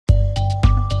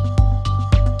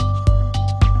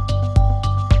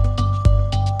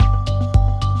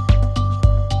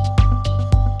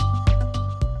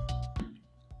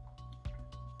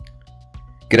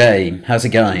G'day, how's it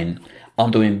going? I'm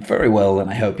doing very well and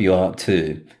I hope you are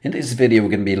too. In this video we're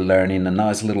going to be learning a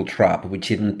nice little trap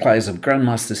which even players of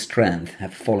Grandmaster Strength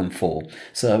have fallen for.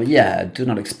 So yeah, do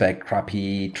not expect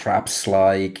crappy traps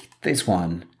like this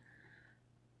one.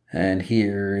 And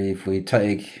here if we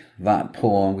take that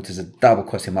pawn, which is a double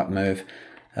question mark move,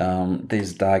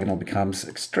 this diagonal becomes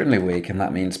extremely weak, and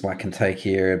that means black can take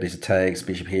here, bishop takes,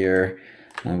 bishop here.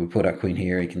 When we put our queen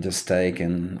here, he can just take,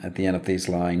 and at the end of this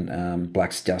line,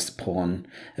 black's just pawn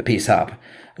a piece up.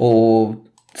 Or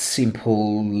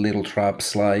simple little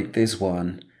traps like this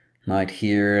one. Knight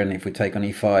here, and if we take on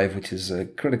e5, which is a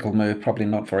critical move, probably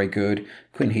not very good.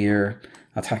 Queen here,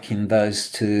 attacking those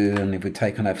two, and if we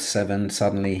take on f7,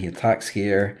 suddenly he attacks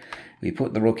here. We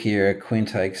put the rook here, queen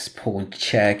takes, pawn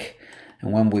check,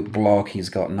 and when we block, he's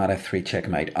got knight f3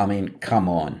 checkmate. I mean, come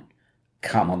on.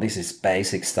 Come on, this is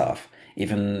basic stuff.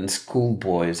 Even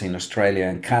schoolboys in Australia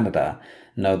and Canada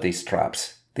know these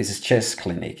traps. This is Chess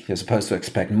Clinic. You're supposed to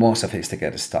expect more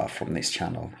sophisticated stuff from this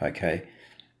channel, okay?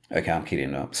 Okay, I'm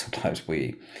kidding. No, sometimes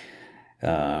we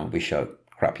show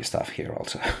crappy stuff here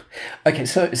also. Okay,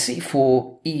 so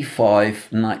c4,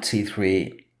 e5, knight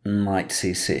c3, knight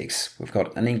c6. We've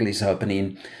got an English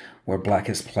opening where black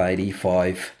has played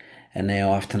e5, and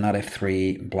now after knight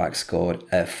f3, black's got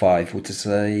f5, which is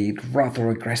a rather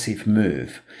aggressive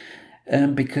move.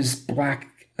 Because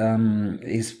black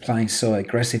is playing so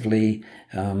aggressively,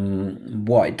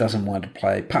 white doesn't want to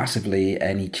play passively,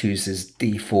 and he chooses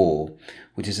d4,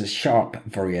 which is a sharp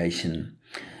variation.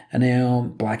 And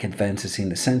now black advances in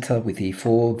the center with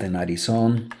e4, the knight is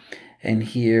on, and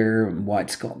here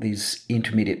white's got this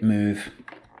intermediate move,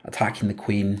 attacking the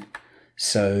queen.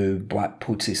 So black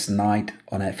puts his knight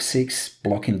on f6,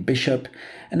 blocking bishop,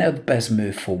 and now the best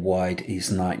move for white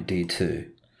is knight d2.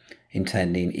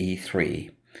 Intending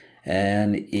e3,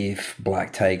 and if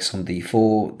black takes on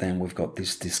d4, then we've got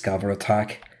this discover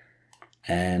attack,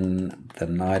 and the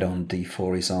knight on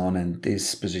d4 is on, and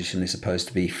this position is supposed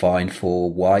to be fine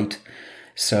for white.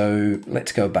 So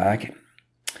let's go back,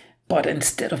 but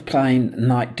instead of playing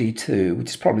knight d2, which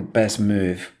is probably the best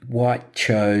move, white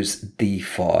chose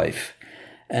d5,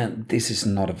 and this is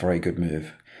not a very good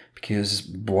move because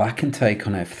black can take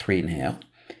on f3 now,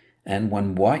 and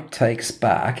when white takes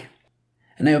back,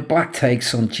 and now black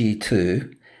takes on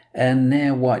g2, and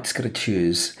now white's got to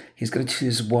choose. He's got to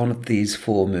choose one of these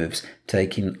four moves,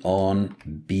 taking on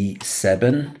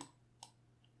b7,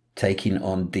 taking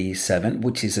on d7,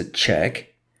 which is a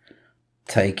check,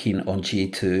 taking on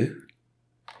g2.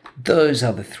 Those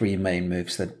are the three main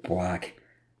moves that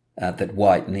that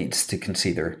white needs to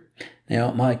consider.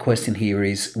 Now, my question here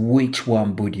is, which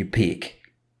one would you pick?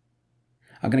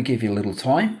 I'm going to give you a little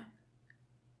time.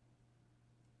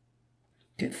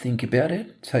 Think about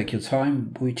it, take your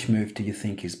time. Which move do you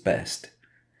think is best?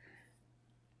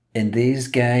 In this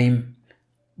game,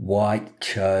 white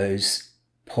chose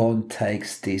pawn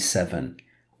takes d7,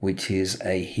 which is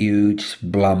a huge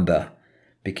blunder,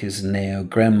 because now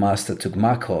Grandmaster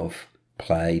Tugmakov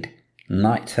played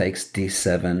knight takes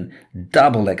d7,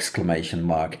 double exclamation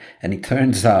mark, and it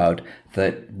turns out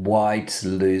that white's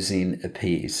losing a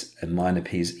piece, a minor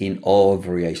piece, in all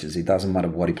variations. It doesn't matter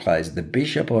what he plays. The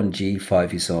bishop on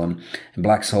g5 is on, and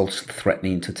black's also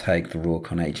threatening to take the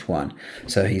rook on h1.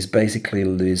 So he's basically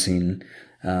losing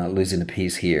a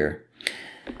piece here.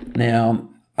 Now,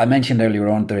 I mentioned earlier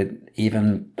on that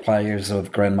even players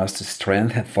of Grandmaster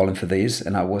Strength have fallen for these,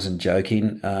 and I wasn't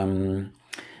joking.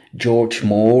 George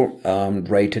Moore,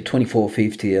 rated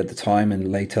 2450 at the time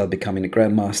and later becoming a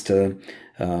Grandmaster,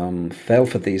 fell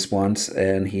for these ones,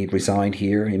 and he resigned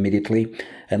here immediately.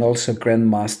 And also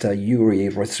Grandmaster Yuri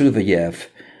Rasuvayev,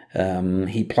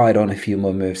 he plied on a few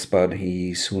more moves, but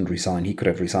he soon resigned. He could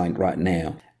have resigned right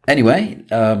now. Anyway,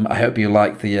 I hope you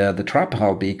like the trap.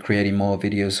 I'll be creating more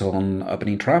videos on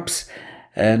opening traps,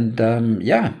 and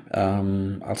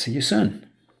I'll see you soon.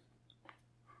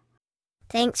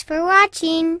 Thanks for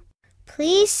watching.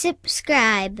 Please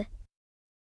subscribe.